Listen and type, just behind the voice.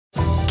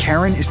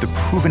Karen is the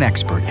proven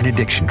expert in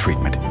addiction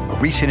treatment. A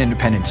recent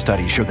independent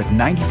study showed that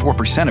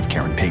 94% of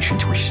Karen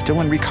patients were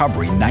still in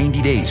recovery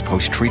 90 days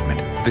post-treatment.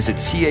 Visit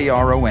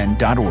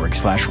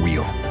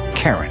caron.org/real.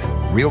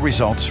 Karen, real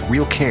results,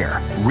 real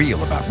care,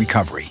 real about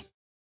recovery.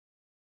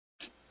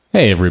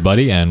 Hey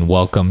everybody, and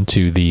welcome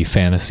to the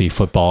Fantasy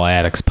Football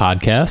Addicts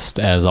podcast.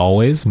 As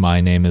always,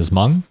 my name is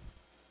Mung.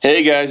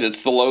 Hey guys,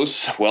 it's the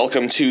Los.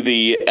 Welcome to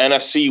the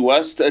NFC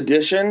West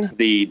edition.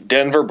 The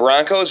Denver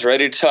Broncos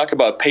ready to talk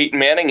about Peyton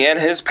Manning and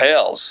his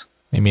pals.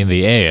 You mean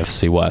the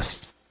AFC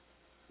West?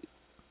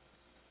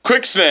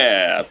 Quick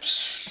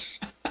snaps.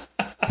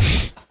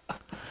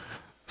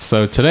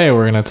 So today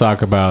we're going to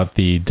talk about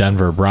the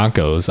Denver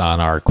Broncos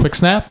on our quick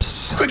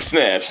snaps. Quick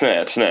snaps.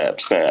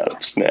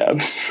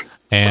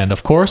 And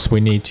of course, we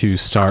need to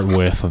start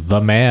with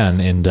the man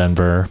in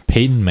Denver,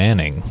 Peyton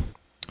Manning.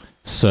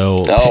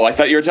 I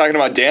thought you were talking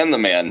about Dan the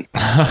Man.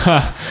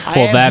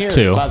 Well, that here,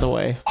 too. By the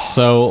way.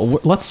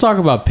 So let's talk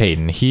about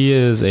Peyton. He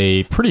is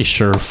a pretty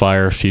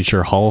surefire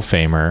future Hall of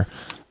Famer,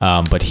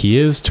 but he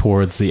is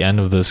towards the end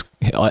of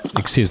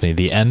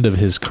the end of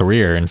his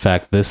career. In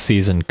fact, this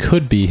season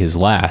could be his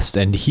last,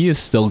 and he is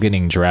still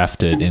getting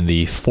drafted in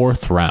the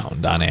 4th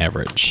round on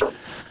average.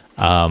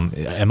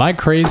 Am I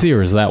crazy,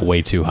 or is that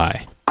way too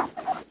high?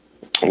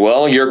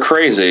 Well, you're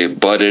crazy,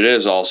 but it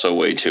is also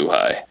way too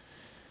high.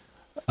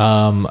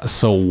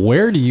 So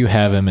where do you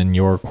have him in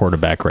your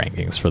quarterback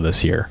rankings for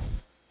this year?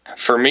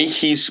 For me,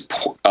 he's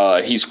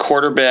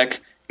quarterback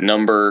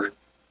number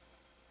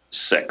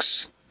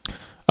 6.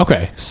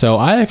 Okay, so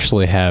I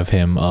actually have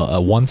him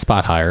a one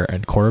spot higher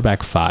at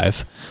quarterback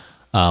 5.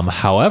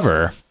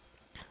 However,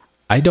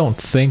 I don't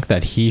think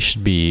that he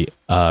should be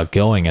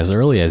going as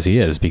early as he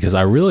is, because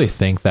I really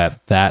think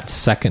that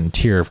second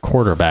tier of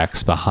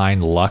quarterbacks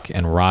behind Luck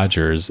and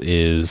Rodgers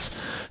is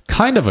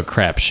kind of a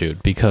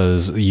crapshoot,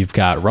 because you've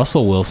got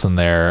Russell Wilson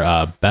there,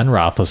 Ben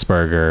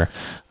Roethlisberger.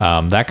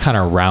 That kind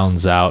of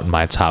rounds out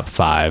my top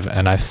 5,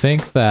 and I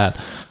think that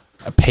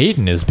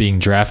Peyton is being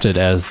drafted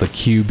as the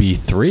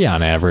QB3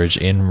 on average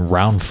in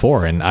round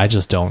 4, and I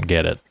just don't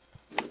get it.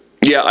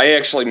 Yeah, I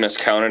actually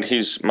miscounted.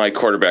 He's my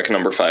quarterback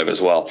number 5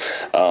 as well.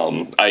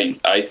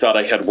 I thought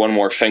I had one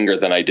more finger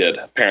than I did.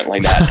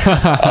 Apparently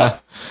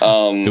not.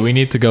 Do we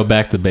need to go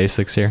back to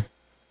basics here?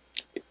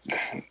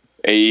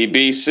 A,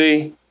 B,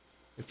 C.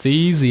 It's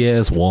easy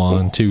as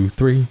 1, 2,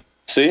 3.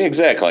 See,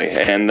 exactly.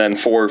 And then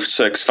 4,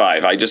 6,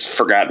 5. I just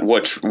forgot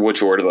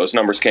which order those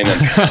numbers came in.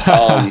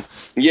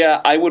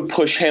 Yeah, I would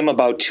push him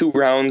about 2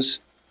 rounds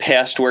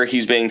past where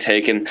he's being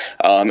taken.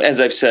 As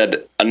I've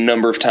said a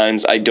number of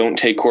times, I don't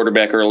take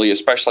quarterback early,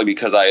 especially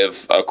because I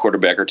have a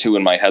quarterback or 2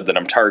 in my head that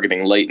I'm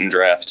targeting late in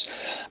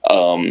drafts.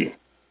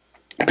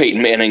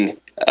 Peyton Manning,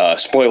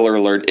 spoiler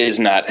alert, is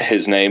not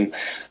his name.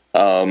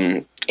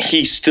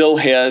 He still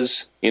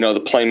has, the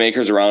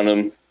playmakers around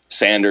him,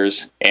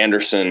 Sanders,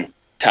 Anderson,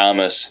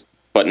 Thomas,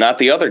 but not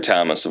the other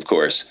Thomas, of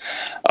course.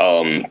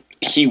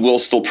 He will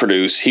still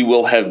produce. He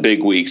will have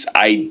big weeks.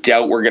 I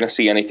doubt we're going to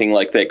see anything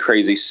like that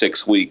crazy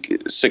 6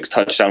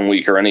 touchdown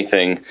week or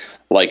anything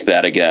like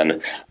that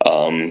again.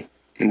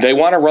 They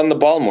want to run the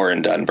ball more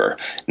in Denver.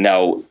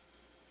 Now,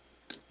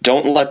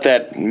 don't let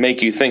that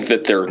make you think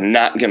that they're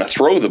not going to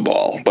throw the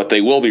ball, but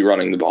they will be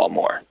running the ball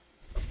more.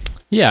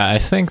 Yeah, I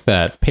think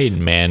that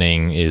Peyton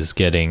Manning is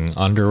getting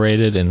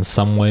underrated in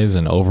some ways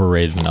and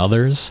overrated in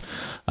others.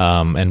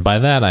 And by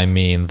that, I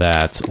mean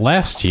that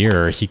last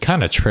year, he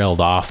kind of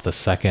trailed off the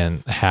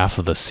second half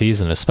of the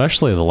season,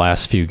 especially the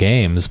last few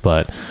games.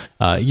 But,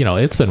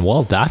 it's been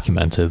well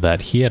documented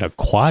that he had a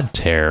quad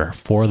tear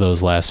for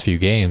those last few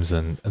games.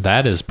 And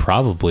that is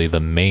probably the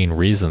main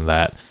reason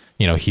that,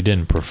 he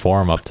didn't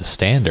perform up to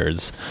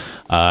standards.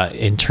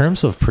 In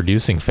terms of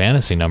producing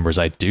fantasy numbers,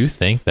 I do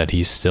think that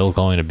he's still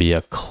going to be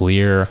a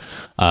clear,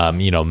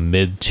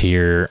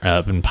 mid-tier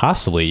and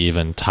possibly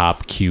even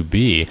top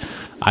QB.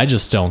 I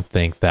just don't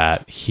think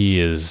that he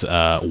is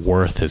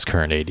worth his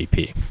current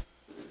ADP.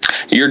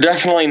 You're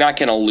definitely not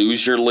going to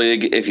lose your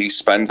league if you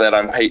spend that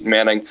on Peyton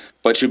Manning,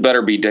 but you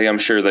better be damn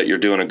sure that you're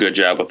doing a good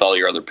job with all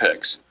your other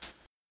picks.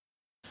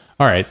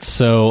 All right,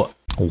 so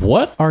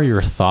what are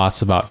your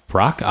thoughts about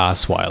Brock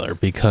Osweiler?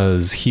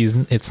 Because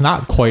it's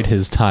not quite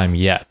his time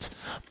yet,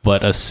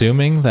 but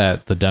assuming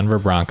that the Denver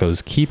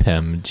Broncos keep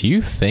him, do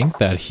you think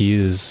that he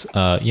is,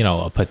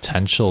 a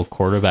potential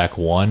quarterback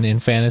 1 in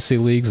fantasy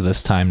leagues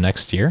this time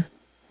next year?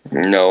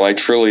 No, I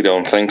truly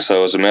don't think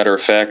so. As a matter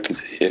of fact,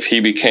 if he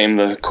became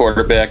the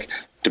quarterback,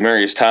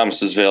 Demaryius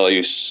Thomas's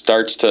value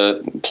starts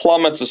to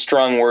plummet's a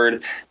strong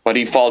word, but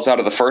he falls out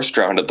of the 1st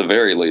round at the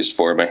very least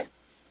for me.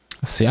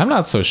 See, I'm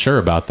not so sure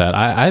about that.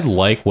 I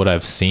like what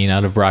I've seen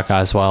out of Brock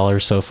Osweiler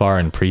so far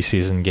in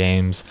preseason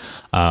games.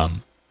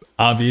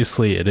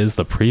 Obviously, it is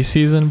the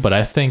preseason, but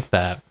I think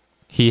that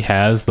he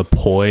has the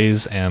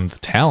poise and the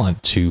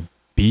talent to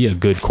be a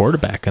good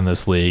quarterback in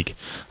this league,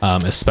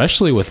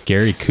 especially with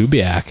Gary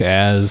Kubiak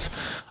as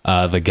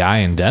the guy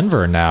in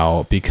Denver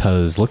now,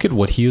 because look at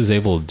what he was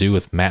able to do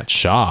with Matt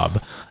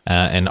Schaub,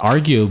 and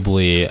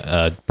arguably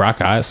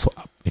Brock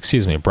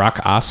Brock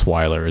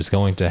Osweiler is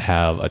going to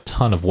have a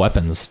ton of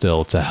weapons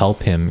still to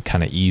help him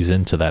kind of ease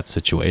into that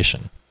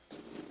situation.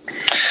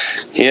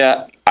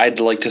 Yeah, I'd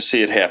like to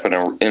see it happen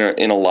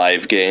in a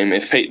live game.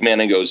 If Peyton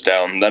Manning goes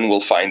down, then we'll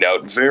find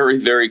out very,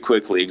 very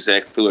quickly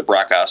exactly what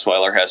Brock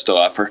Osweiler has to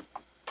offer.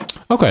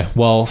 Okay,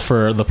 well,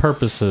 for the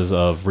purposes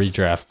of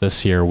redraft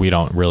this year, we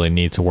don't really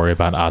need to worry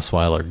about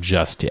Osweiler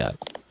just yet.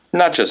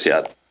 Not just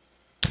yet.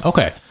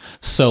 Okay,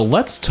 so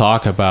let's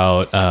talk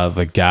about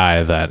the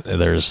guy that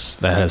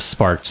has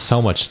sparked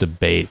so much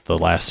debate the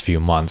last few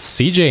months,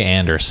 C.J.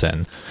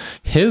 Anderson.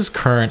 His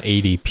current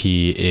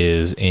ADP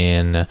is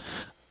in,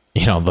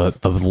 the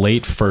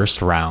late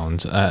first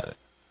round.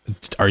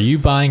 Are you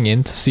buying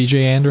into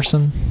C.J.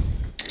 Anderson?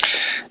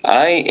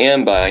 I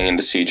am buying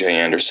into C.J.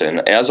 Anderson.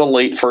 As a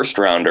late first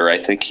rounder, I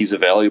think he's a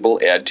valuable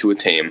add to a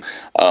team.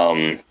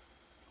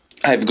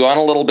 I've gone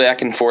a little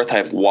back and forth.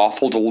 I've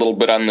waffled a little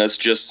bit on this,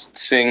 just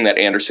seeing that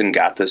Anderson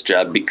got this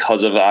job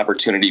because of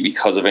opportunity,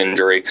 because of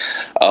injury.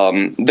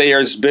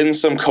 There's been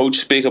some coach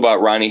speak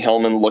about Ronnie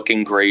Hillman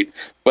looking great,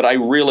 but I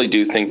really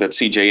do think that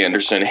C.J.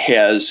 Anderson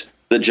has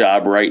the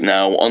job right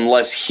now,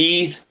 unless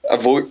he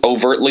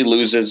overtly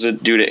loses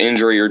it due to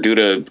injury or due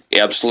to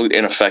absolute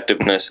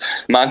ineffectiveness.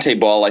 Montee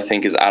Ball, I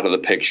think, is out of the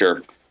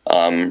picture.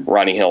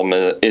 Ronnie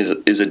Hillman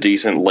is a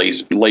decent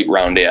late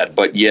round ad,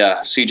 but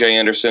yeah, C.J.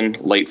 Anderson,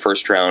 late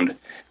first round,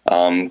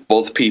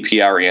 both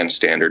PPR and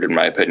standard, in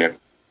my opinion.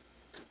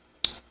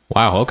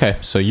 Wow. Okay,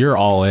 so you're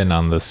all in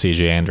on the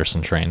C.J.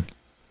 Anderson train.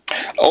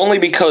 Only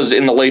because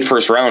in the late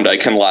first round, I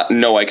can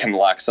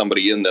lock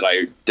somebody in that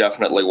I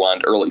definitely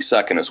want early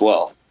second as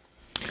well.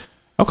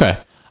 Okay.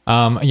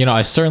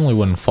 I certainly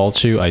wouldn't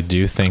fault you. I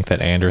do think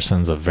that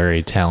Anderson's a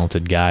very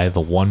talented guy. The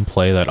one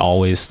play that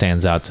always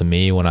stands out to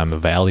me when I'm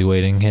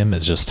evaluating him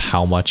is just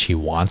how much he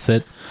wants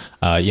it.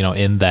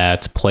 In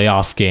that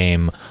playoff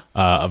game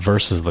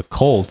versus the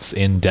Colts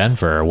in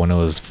Denver, when it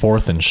was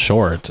 4th and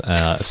short,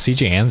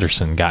 C.J.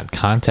 Anderson got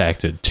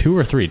contacted 2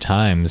 or 3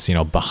 times,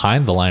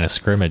 behind the line of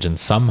scrimmage, and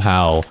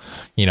somehow,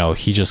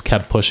 he just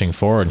kept pushing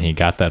forward and he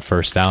got that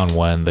first down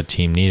when the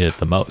team needed it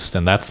the most.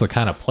 And that's the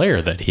kind of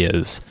player that he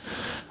is.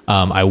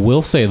 I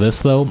will say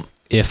this though,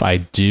 if I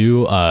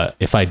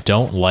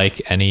don't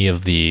like any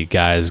of the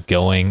guys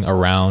going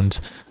around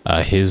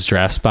his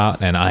draft spot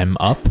and I'm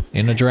up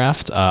in a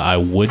draft, I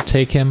would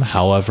take him.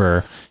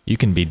 However, you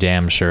can be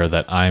damn sure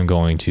that I'm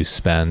going to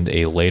spend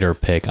a later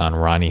pick on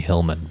Ronnie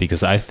Hillman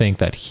because I think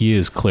that he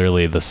is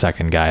clearly the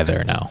second guy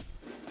there now.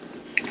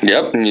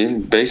 Yep, you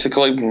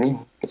basically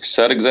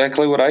said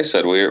exactly what I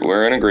said.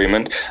 We're in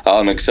agreement,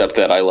 except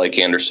that I like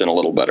Anderson a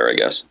little better, I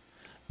guess.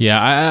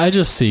 Yeah, I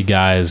just see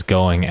guys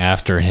going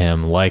after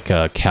him like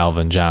a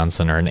Calvin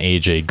Johnson or an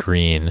AJ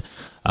Green,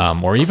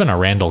 or even a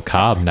Randall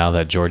Cobb now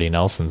that Jordy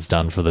Nelson's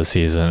done for the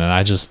season.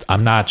 And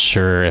I'm not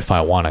sure if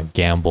I want to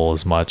gamble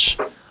as much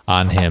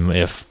on him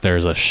if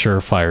there's a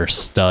surefire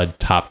stud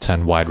top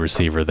 10 wide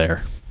receiver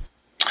there.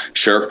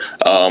 Sure.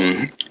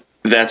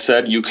 That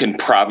said, you can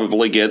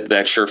probably get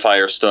that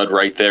surefire stud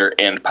right there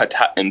and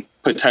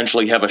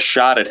potentially have a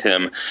shot at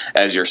him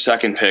as your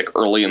second pick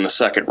early in the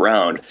second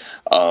round.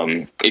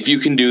 If you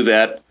can do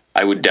that,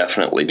 I would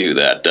definitely do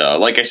that.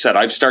 Like I said,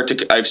 I've started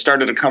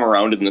to come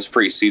around in this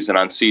preseason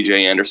on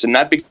C.J. Anderson,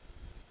 not because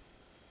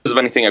of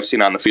anything I've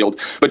seen on the field,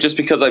 but just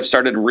because I've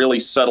started to really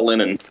settle in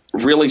and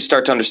really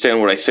start to understand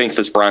what I think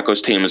this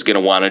Broncos team is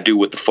going to want to do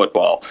with the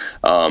football.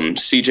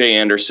 C.J.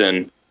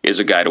 Anderson is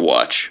a guy to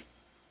watch.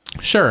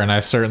 Sure, and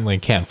I certainly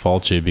can't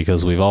fault you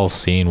because we've all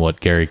seen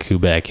what Gary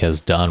Kubiak has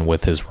done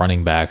with his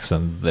running backs,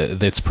 and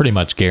it's pretty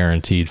much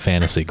guaranteed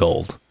fantasy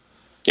gold.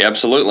 Yeah,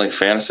 absolutely.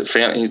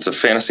 He's a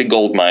fantasy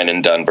gold mine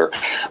in Denver.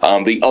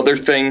 The other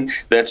thing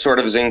that sort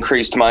of has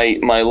increased my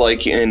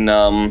like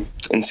in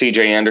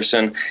C.J.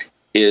 Anderson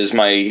is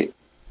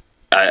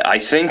I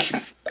think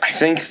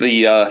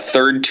the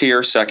third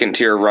tier, second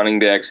tier running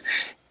backs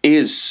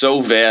is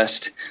so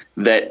vast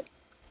that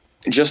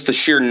just the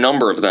sheer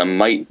number of them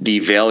might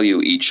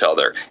devalue each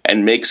other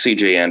and make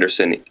C.J.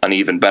 Anderson an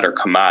even better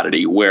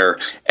commodity, where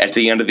at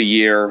the end of the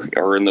year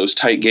or in those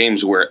tight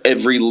games where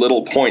every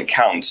little point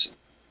counts,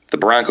 the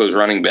Broncos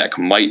running back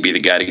might be the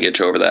guy to get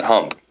you over that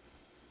hump.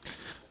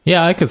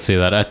 Yeah, I could see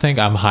that. I think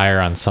I'm higher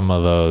on some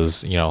of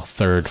those,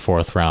 third,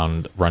 fourth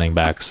round running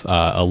backs,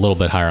 a little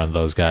bit higher on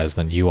those guys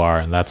than you are.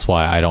 And that's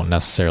why I don't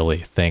necessarily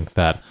think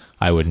that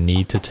I would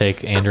need to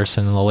take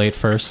Anderson in the late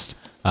first.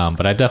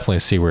 But I definitely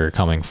see where you're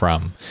coming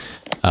from.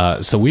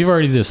 So we've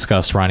already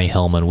discussed Ronnie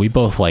Hillman. We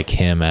both like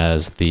him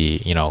as the,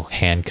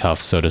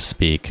 handcuff, so to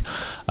speak.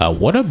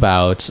 What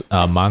about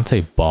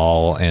Montee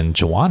Ball and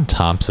Juwan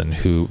Thompson,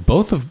 who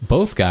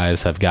both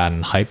guys have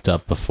gotten hyped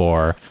up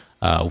before?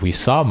 We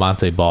saw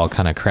Montee Ball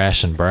kind of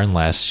crash and burn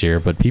last year,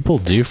 but people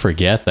do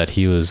forget that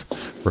he was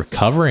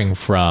recovering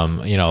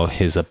from,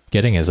 his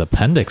getting his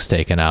appendix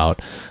taken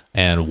out.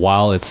 And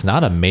while it's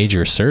not a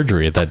major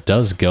surgery, that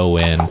does go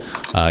in,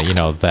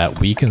 that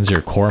weakens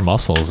your core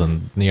muscles.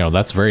 And,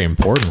 that's very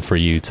important for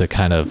you to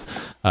kind of,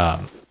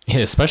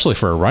 especially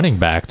for a running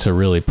back, to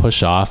really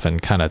push off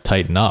and kind of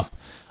tighten up.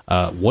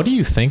 What do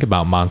you think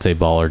about Monte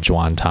Ball or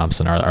Juwan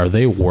Thompson? Are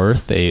they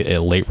worth a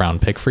late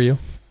round pick for you?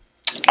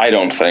 I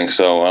don't think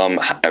so.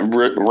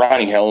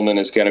 Ronnie Hellman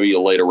is going to be a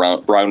later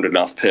round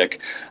enough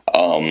pick.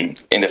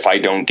 And if I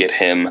don't get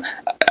him,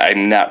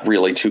 I'm not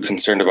really too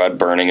concerned about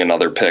burning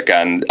another pick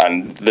on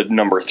the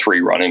number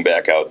 3 running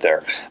back out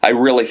there. I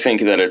really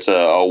think that it's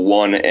a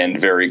 1 and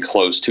very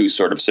close to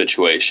sort of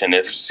situation.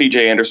 If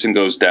CJ Anderson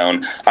goes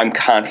down, I'm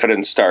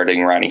confident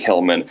starting Ronnie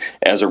Hellman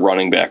as a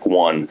running back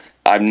 1.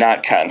 I'm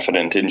not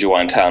confident in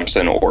Juwan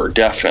Thompson or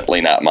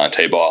definitely not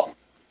Monte Ball.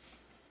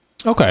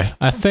 Okay,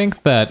 I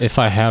think that if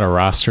I had a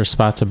roster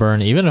spot to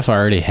burn, even if I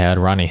already had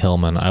Ronnie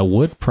Hillman, I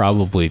would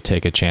probably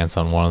take a chance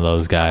on one of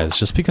those guys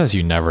just because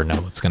you never know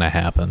what's going to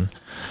happen.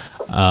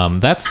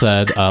 That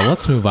said,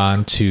 let's move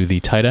on to the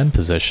tight end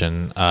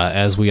position.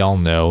 As we all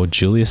know,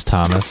 Julius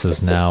Thomas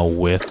is now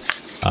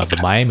with the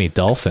Miami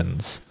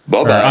Dolphins.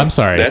 I'm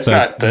sorry.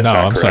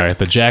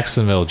 The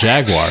Jacksonville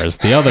Jaguars,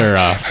 the other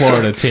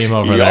Florida team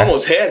over there. You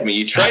almost had me.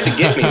 You tried to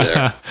get me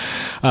there.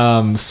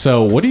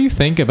 So what do you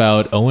think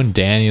about Owen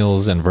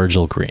Daniels and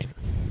Virgil Green?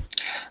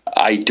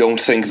 I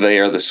don't think they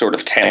are the sort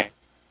of talent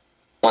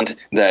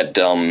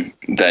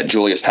that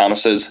Julius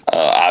Thomas is.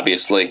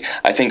 Obviously,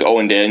 I think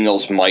Owen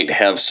Daniels might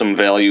have some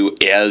value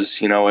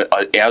as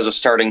a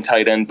starting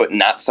tight end, but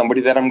not somebody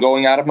that I'm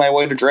going out of my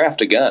way to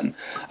draft again.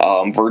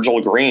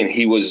 Virgil Green, in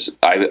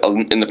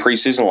the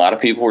preseason, a lot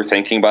of people were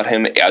thinking about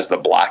him as the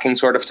blocking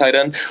sort of tight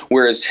end,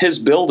 whereas his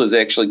build is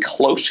actually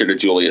closer to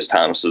Julius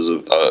Thomas's,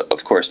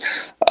 of course.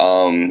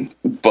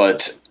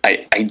 But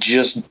I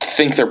just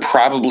think they're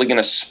probably going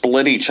to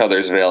split each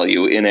other's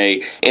value in a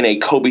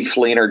Coby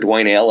Fleener or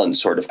Dwayne Allen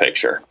sort of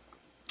picture.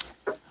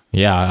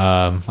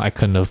 Yeah, I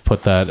couldn't have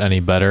put that any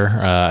better.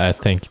 I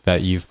think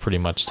that you've pretty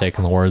much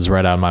taken the words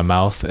right out of my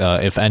mouth.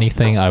 If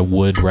anything, I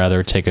would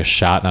rather take a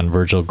shot on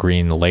Virgil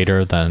Green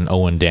later than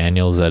Owen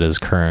Daniels at his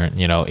current,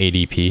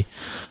 ADP.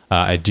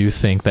 I do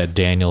think that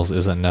Daniels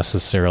isn't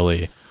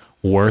necessarily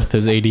worth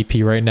his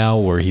ADP right now,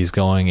 where he's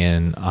going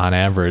in on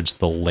average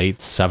the late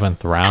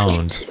 7th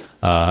round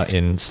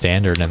in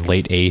standard and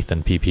late 8th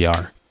in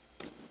PPR.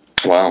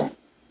 Wow.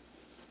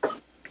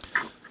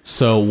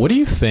 So what do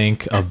you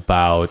think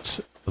about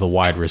the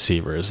wide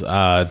receivers?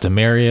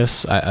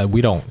 Demarius,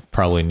 we don't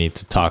probably need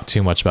to talk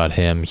too much about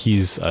him.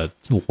 He's a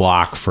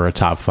lock for a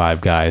top 5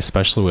 guy,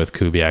 especially with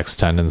Kubiak's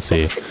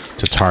tendency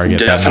to target.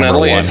 Definitely, that number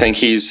 1. I think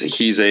he's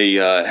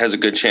has a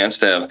good chance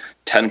to have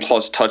 10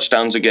 plus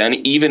touchdowns again,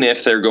 even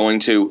if they're going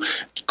to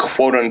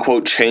quote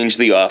unquote change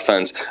the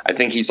offense. I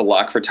think he's a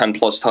lock for 10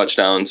 plus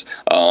touchdowns,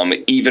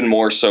 even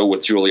more so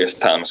with Julius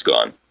Thomas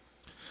gone.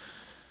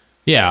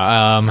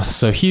 Yeah,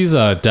 so he's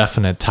a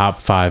definite top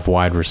 5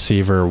 wide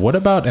receiver. What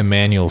about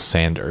Emmanuel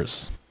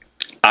Sanders?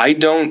 What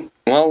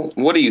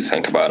do you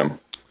think about him?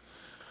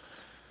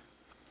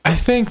 I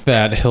think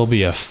that he'll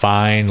be a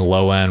fine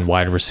low-end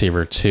wide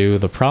receiver too.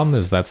 The problem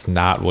is that's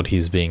not what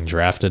he's being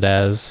drafted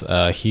as.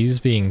 He's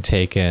being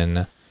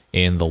taken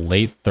in the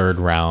late 3rd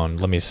round.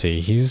 Let me see.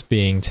 He's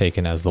being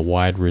taken as the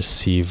wide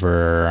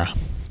receiver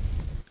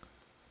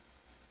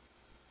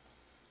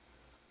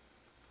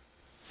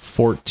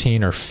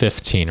 14 or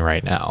 15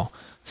 right now.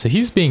 So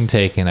he's being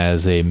taken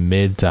as a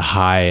mid to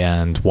high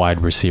end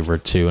wide receiver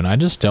too. And I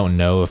just don't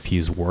know if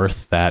he's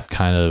worth that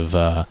kind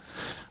of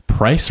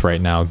price right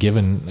now,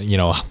 given,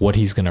 what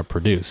he's going to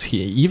produce.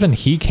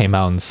 He came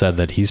out and said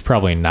that he's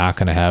probably not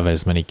going to have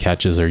as many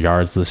catches or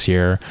yards this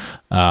year.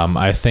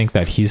 I think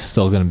that he's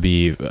still going to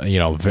be,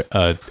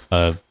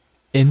 a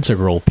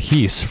integral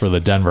piece for the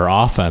Denver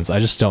offense. I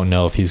just don't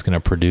know if he's going to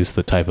produce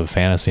the type of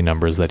fantasy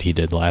numbers that he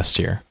did last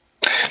year.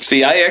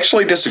 See, I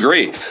actually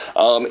disagree.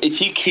 If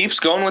he keeps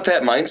going with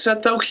that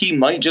mindset, though, he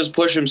might just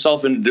push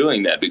himself into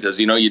doing that because,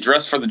 you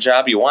dress for the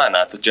job you want,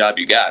 not the job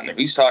you got. And if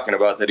he's talking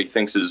about that he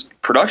thinks his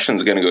production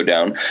is going to go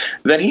down,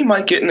 then he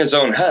might get in his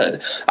own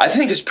head. I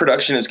think his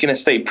production is going to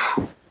stay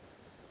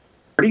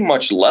pretty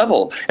much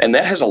level, and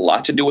that has a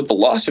lot to do with the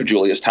loss of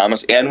Julius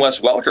Thomas and Wes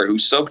Welker, who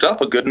soaked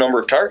up a good number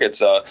of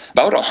targets,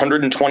 about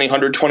 120,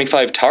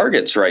 125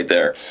 targets right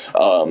there.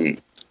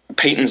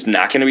 Peyton's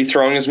not going to be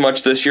throwing as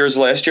much this year as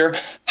last year.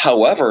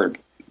 However,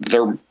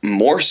 they're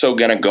more so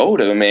going to go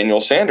to Emmanuel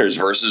Sanders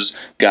versus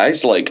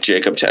guys like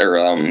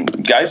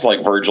guys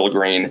like Virgil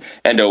Green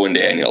and Owen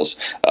Daniels.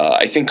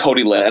 I think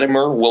Cody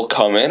Latimer will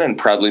come in and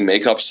probably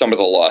make up some of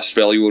the lost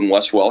value in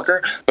Wes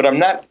Welker, but I'm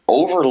not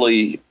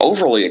overly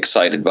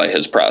excited by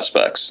his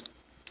prospects.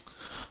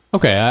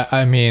 Okay,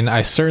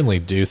 I certainly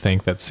do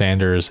think that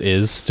Sanders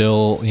is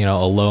still,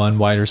 a low-end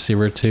wide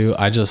receiver too.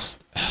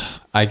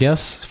 I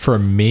guess for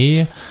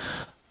me,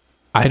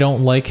 I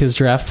don't like his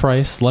draft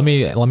price. Let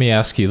me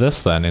ask you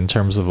this then, in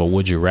terms of a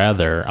would you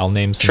rather. I'll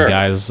name some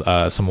guys,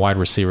 some wide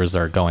receivers that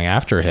are going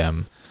after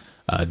him.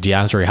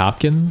 DeAndre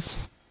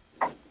Hopkins?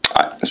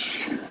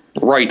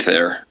 Right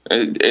there.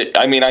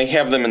 I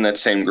have them in that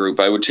same group.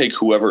 I would take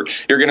whoever.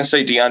 You're going to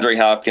say DeAndre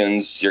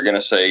Hopkins. You're going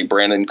to say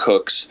Brandon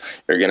Cooks.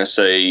 You're going to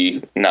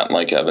say not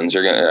Mike Evans.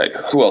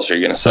 Who else are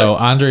you going to say? So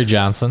Andre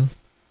Johnson.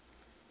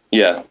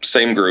 Yeah,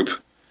 same group.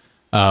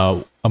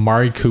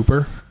 Amari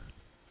Cooper.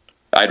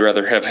 I'd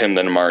rather have him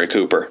than Amari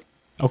Cooper.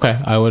 Okay,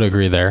 I would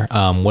agree there.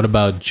 What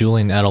about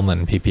Julian Edelman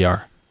in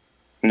PPR?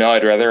 No,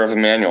 I'd rather have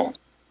Emmanuel.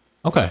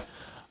 Okay.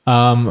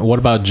 What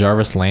about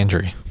Jarvis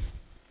Landry?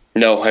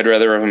 No, I'd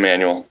rather have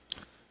Emmanuel.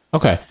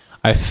 Okay.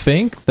 I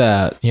think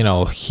that,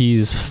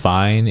 he's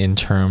fine in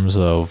terms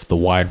of the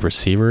wide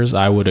receivers.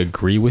 I would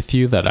agree with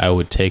you that I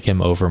would take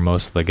him over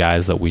most of the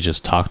guys that we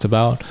just talked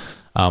about.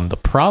 The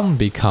problem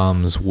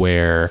becomes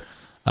where,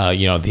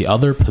 the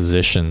other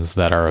positions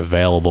that are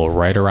available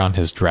right around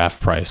his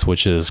draft price,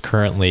 which is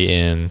currently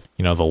in,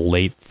 the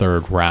late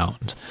third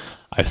round.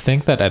 I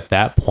think that at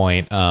that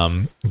point,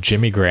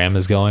 Jimmy Graham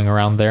is going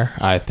around there.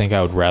 I think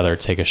I would rather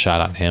take a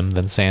shot on him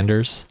than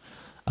Sanders.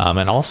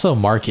 And also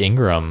Mark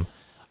Ingram.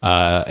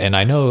 And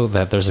I know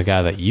that there's a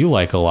guy that you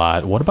like a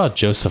lot. What about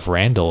Joseph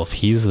Randle if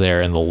he's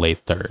there in the late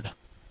third?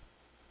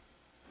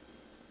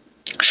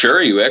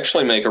 Sure, you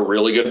actually make a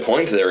really good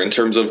point there in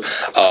terms of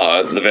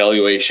the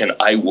valuation.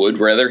 I would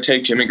rather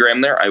take Jimmy Graham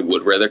there. I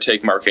would rather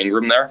take Mark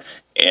Ingram there.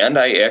 And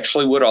I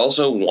actually would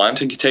also want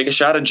to take a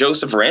shot at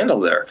Joseph Randle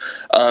there.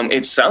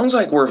 It sounds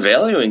like we're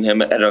valuing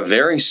him at a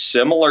very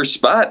similar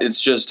spot.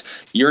 It's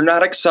just you're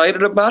not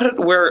excited about it,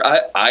 where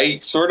I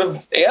sort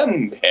of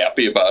am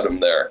happy about him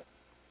there.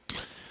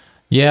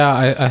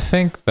 Yeah, I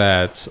think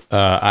that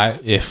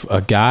if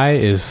a guy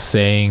is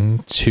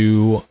saying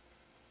to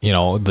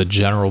the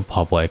general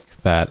public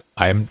that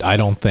I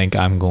don't think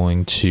I'm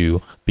going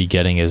to be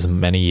getting as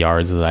many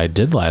yards as I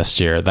did last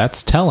year,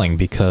 that's telling,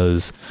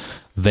 because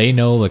they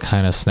know the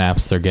kind of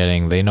snaps they're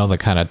getting, they know the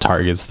kind of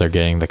targets they're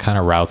getting, the kind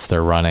of routes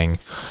they're running.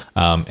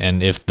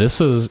 And if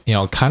this is,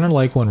 kind of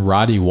like when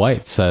Roddy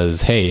White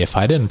says, hey, if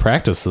I didn't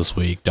practice this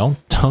week, don't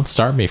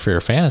start me for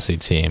your fantasy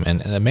team.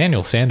 And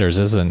Emmanuel Sanders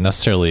isn't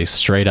necessarily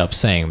straight up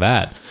saying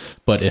that.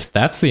 But if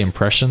that's the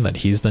impression that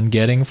he's been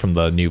getting from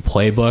the new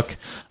playbook,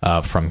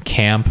 from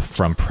camp,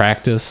 from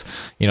practice,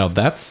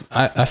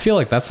 I feel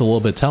like that's a little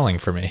bit telling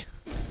for me.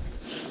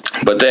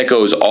 But that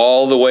goes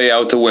all the way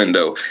out the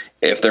window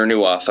if their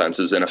new offense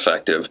is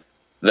ineffective.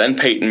 Then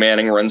Peyton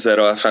Manning runs that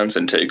offense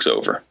and takes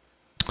over.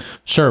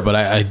 Sure, but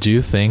I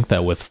do think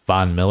that with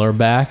Von Miller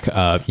back,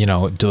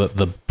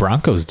 the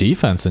Broncos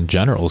defense in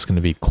general is going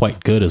to be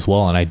quite good as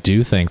well. And I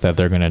do think that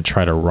they're going to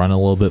try to run a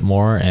little bit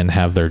more and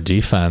have their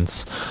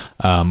defense,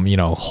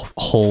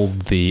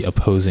 hold the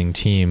opposing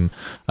team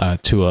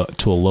to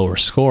a lower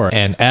score.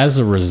 And as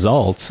a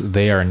result,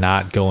 they are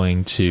not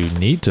going to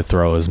need to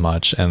throw as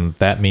much. And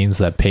that means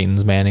that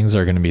Peyton's Mannings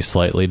are going to be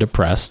slightly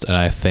depressed. And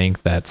I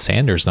think that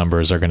Sanders'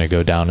 numbers are going to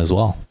go down as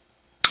well.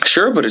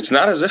 Sure, but it's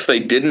not as if they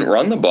didn't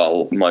run the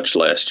ball much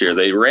last year.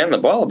 They ran the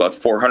ball about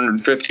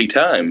 450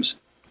 times.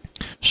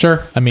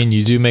 Sure. I mean,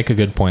 you do make a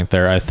good point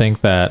there. I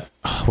think that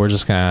we're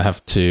just going to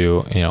have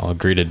to,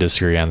 agree to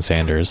disagree on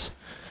Sanders.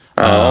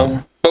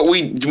 But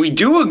we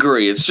do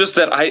agree. It's just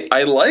that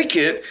I like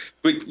it,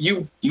 but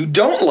you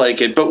don't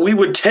like it, but we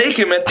would take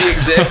him at the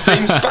exact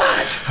same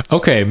spot.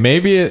 Okay,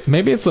 maybe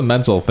it's a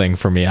mental thing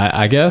for me.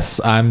 I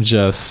guess I'm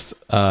just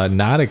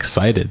not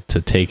excited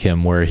to take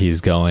him where he's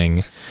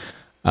going.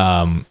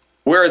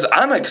 Whereas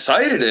I'm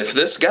excited if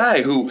this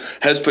guy who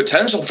has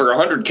potential for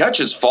 100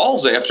 catches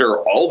falls after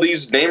all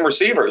these name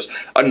receivers.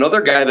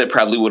 Another guy that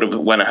probably would have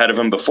went ahead of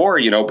him before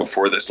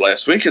this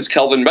last week is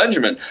Kelvin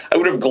Benjamin. I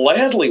would have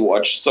gladly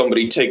watched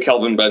somebody take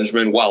Kelvin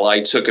Benjamin while I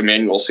took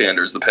Emmanuel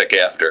Sanders the pick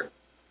after.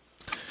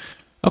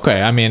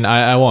 Okay, I mean,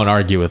 I won't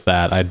argue with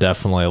that. I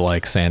definitely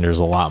like Sanders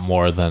a lot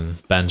more than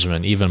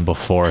Benjamin, even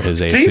before his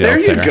ACL See, there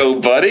tear. you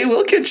go, buddy.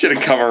 We'll get you to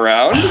come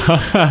around.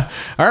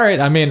 All right,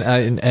 I mean,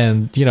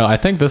 I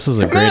think this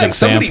is a great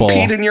example.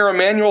 Somebody peed in your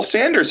Emmanuel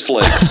Sanders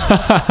flakes.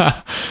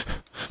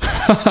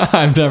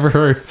 I've never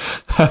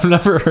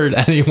heard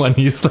anyone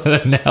use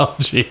that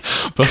analogy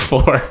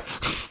before.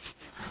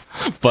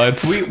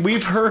 But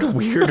we've heard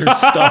weirder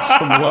stuff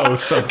from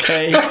Los,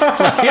 okay?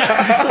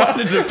 I just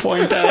wanted to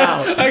point that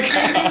out.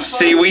 Okay.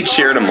 See, we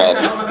cheered him up.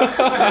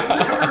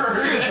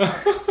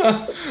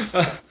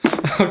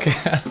 Okay.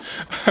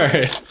 All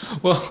right.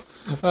 Well,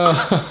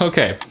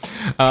 okay.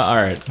 All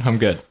right. I'm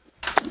good.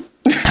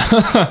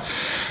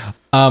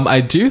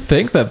 I do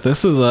think that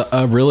this is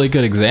a really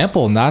good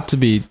example, not to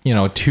be,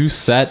 too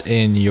set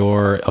in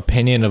your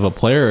opinion of a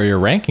player or your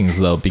rankings,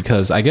 though,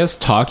 because I guess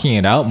talking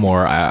it out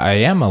more, I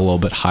am a little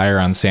bit higher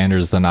on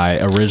Sanders than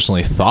I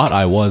originally thought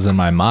I was in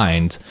my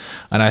mind.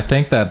 And I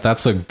think that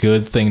that's a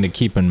good thing to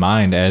keep in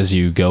mind as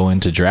you go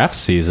into draft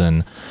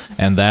season.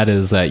 And that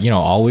is that,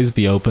 always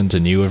be open to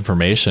new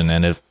information.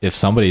 And if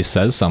somebody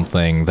says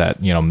something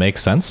that,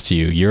 makes sense to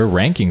you, your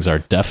rankings are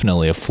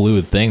definitely a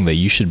fluid thing that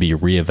you should be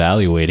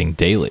reevaluating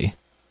daily.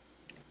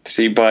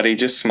 See, buddy,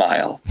 just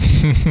smile.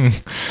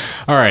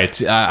 All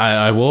right.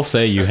 I will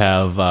say you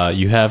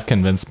have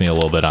convinced me a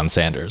little bit on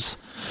Sanders.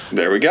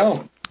 There we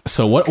go.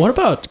 So what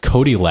about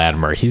Cody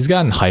Latimer? He's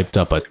gotten hyped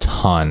up a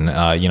ton.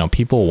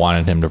 People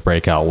wanted him to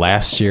break out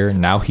last year.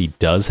 Now he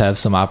does have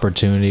some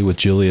opportunity with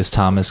Julius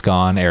Thomas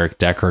gone, Eric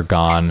Decker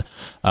gone.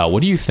 What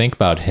do you think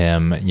about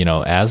him,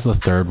 as the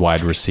third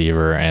wide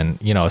receiver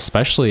and,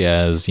 especially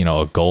as,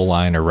 a goal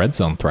line or red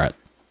zone threat?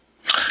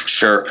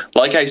 Sure.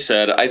 Like I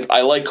said,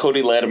 I like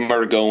Cody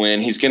Latimer to go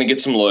in. He's going to get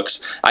some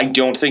looks. I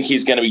don't think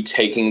he's going to be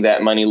taking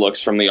that many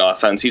looks from the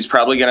offense. He's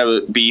probably going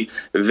to be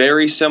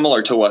very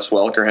similar to Wes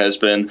Welker has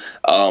been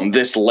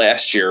this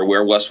last year,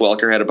 where Wes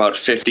Welker had about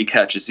 50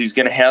 catches. He's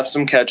going to have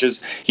some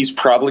catches. He's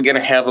probably going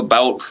to have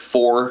about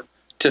 4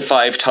 to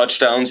 5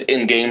 touchdowns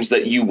in games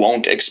that you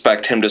won't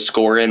expect him to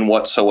score in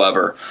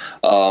whatsoever.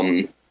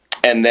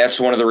 And that's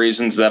one of the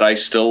reasons that I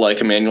still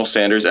like Emmanuel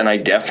Sanders, and I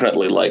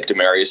definitely like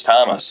Demaryius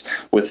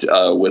Thomas with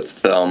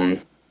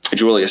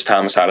Julius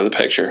Thomas out of the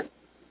picture.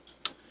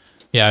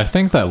 Yeah, I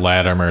think that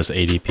Latimer's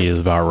ADP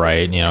is about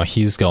right. You know,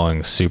 he's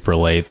going super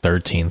late,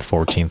 13th,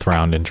 14th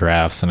round in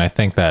drafts, and I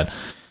think that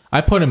I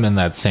put him in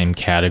that same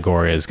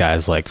category as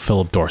guys like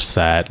Philip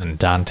Dorsett and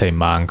Dante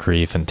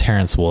Moncrief and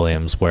Terrence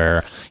Williams,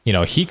 where, you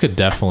know, he could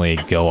definitely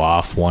go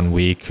off one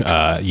week.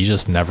 You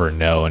just never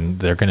know, and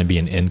they're going to be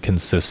an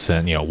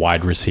inconsistent, you know,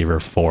 wide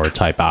receiver 4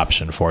 type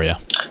option for you.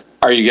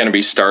 Are you going to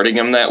be starting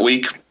him that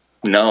week?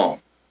 No.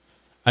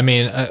 I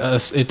mean,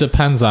 it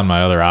depends on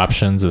my other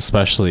options,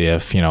 especially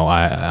if, you know,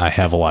 I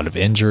have a lot of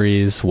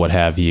injuries, what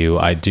have you.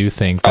 I do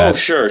think that... Oh,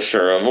 sure.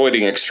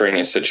 Avoiding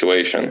extraneous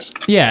situations.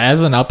 Yeah,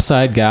 as an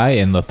upside guy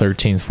in the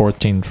 13th,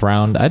 14th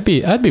round, I'd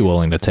be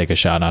willing to take a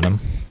shot on him.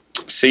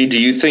 See, do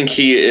you think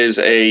he is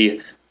a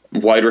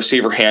wide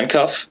receiver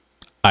handcuff?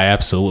 I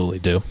absolutely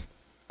do.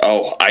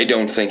 Oh, I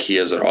don't think he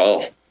is at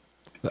all.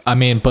 I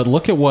mean, but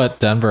look at what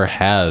Denver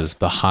has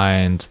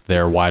behind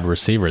their wide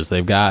receivers.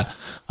 They've got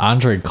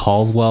Andre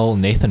Caldwell,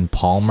 Nathan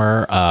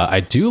Palmer.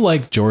 I do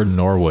like Jordan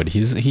Norwood.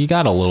 He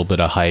got a little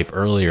bit of hype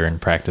earlier in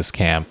practice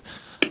camp.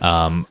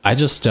 I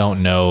just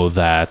don't know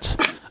that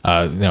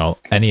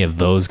any of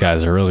those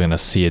guys are really going to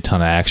see a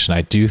ton of action.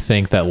 I do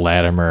think that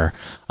Latimer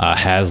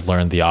has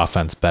learned the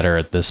offense better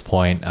at this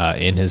point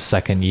in his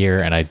second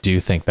year, and I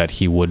do think that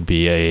he would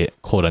be a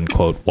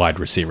quote-unquote wide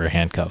receiver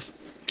handcuff.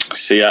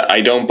 See,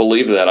 I don't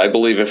believe that. I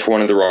believe if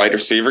one of the wide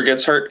receiver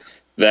gets hurt,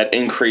 that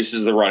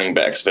increases the running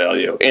back's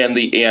value. And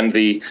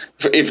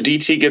if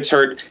DT gets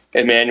hurt,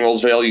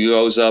 Emmanuel's value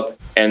goes up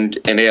and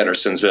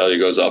Anderson's value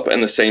goes up.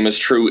 And the same is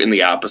true in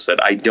the opposite.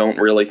 I don't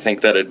really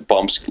think that it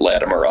bumps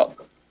Latimer up.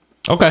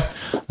 Okay.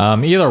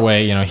 Either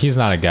way, you know, he's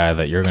not a guy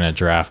that you're going to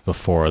draft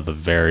before the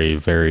very,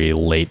 very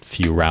late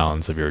few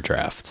rounds of your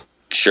draft.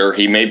 Sure,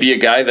 he may be a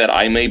guy that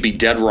I may be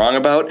dead wrong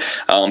about.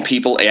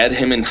 People add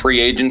him in free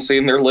agency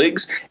in their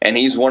leagues, and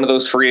he's one of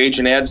those free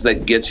agent ads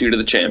that gets you to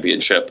the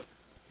championship.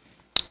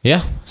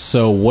 Yeah.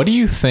 So what do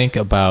you think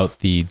about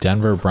the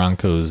Denver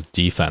Broncos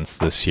defense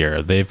this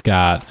year? They've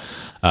got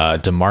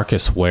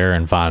DeMarcus Ware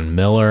and Von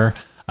Miller.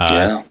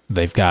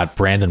 They've got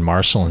Brandon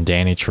Marshall and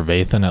Danny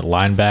Trevathan at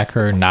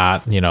linebacker,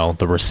 not, you know,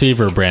 the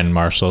receiver Brandon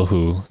Marshall,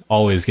 who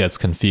always gets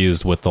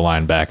confused with the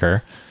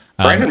linebacker.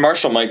 Brandon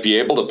Marshall might be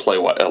able to play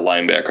a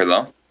linebacker,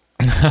 though.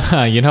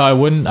 You know, I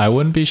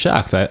wouldn't be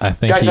shocked. I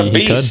think guy's a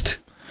beast. He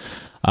could.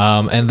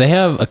 And they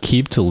have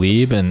Aqib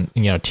Talib and,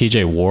 you know,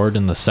 TJ Ward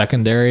in the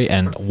secondary,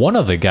 and one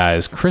of the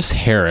guys, Chris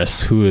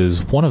Harris, who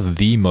is one of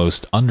the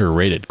most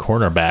underrated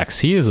cornerbacks.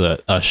 He is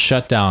a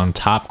shutdown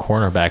top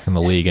cornerback in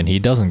the league, and he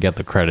doesn't get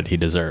the credit he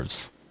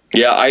deserves.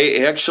 Yeah,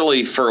 I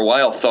actually, for a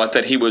while, thought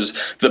that he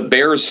was the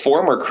Bears'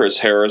 former Chris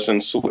Harris, and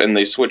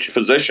they switched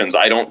positions.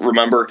 I don't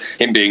remember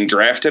him being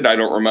drafted. I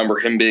don't remember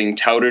him being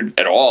touted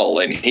at all.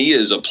 And he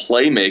is a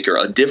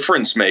playmaker, a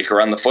difference maker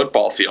on the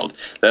football field.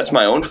 That's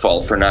my own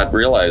fault for not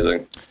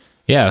realizing.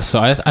 Yeah,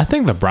 so I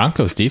think the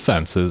Broncos'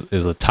 defense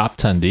is a top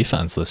 10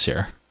 defense this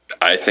year.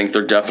 I think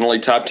they're definitely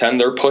top 10.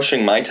 They're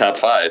pushing my top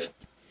 5.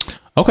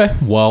 Okay,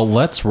 well,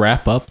 let's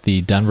wrap up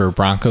the Denver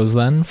Broncos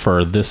then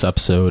for this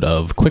episode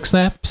of Quick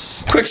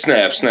Snaps. Quick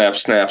Snaps,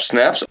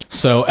 snaps.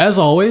 So, as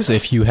always,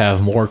 if you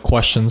have more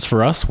questions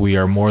for us, we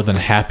are more than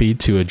happy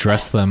to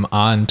address them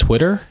on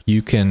Twitter.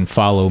 You can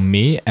follow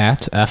me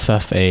at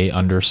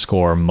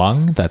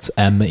FFA_Mung. That's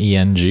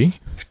MENG.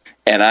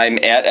 And I'm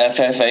at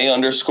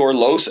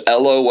FFA_Los,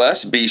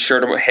 LOS. Be sure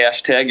to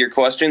hashtag your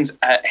questions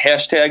at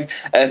hashtag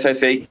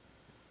FFA.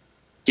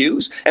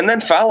 And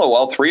then follow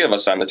all 3 of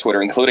us on the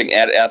Twitter, including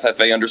at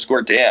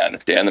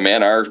FFA_Dan. Dan, the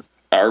man,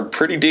 our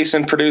pretty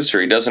decent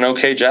producer. He does an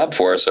okay job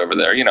for us over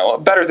there. You know,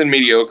 better than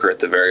mediocre at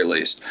the very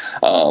least.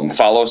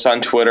 Follow us on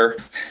Twitter.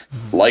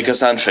 Like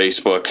us on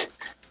Facebook.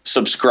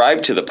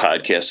 Subscribe to the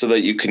podcast so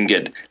that you can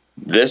get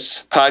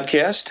this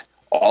podcast,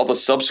 all the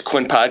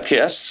subsequent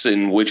podcasts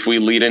in which we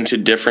lead into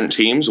different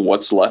teams,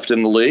 what's left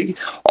in the league,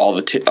 all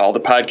the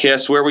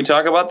podcasts where we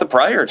talk about the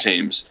prior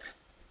teams.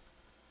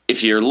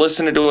 If you're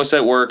listening to us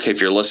at work,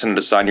 if you're listening to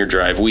us on your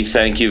drive, we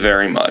thank you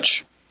very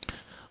much.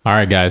 All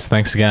right, guys.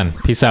 Thanks again.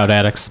 Peace out,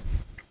 addicts.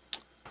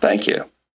 Thank you.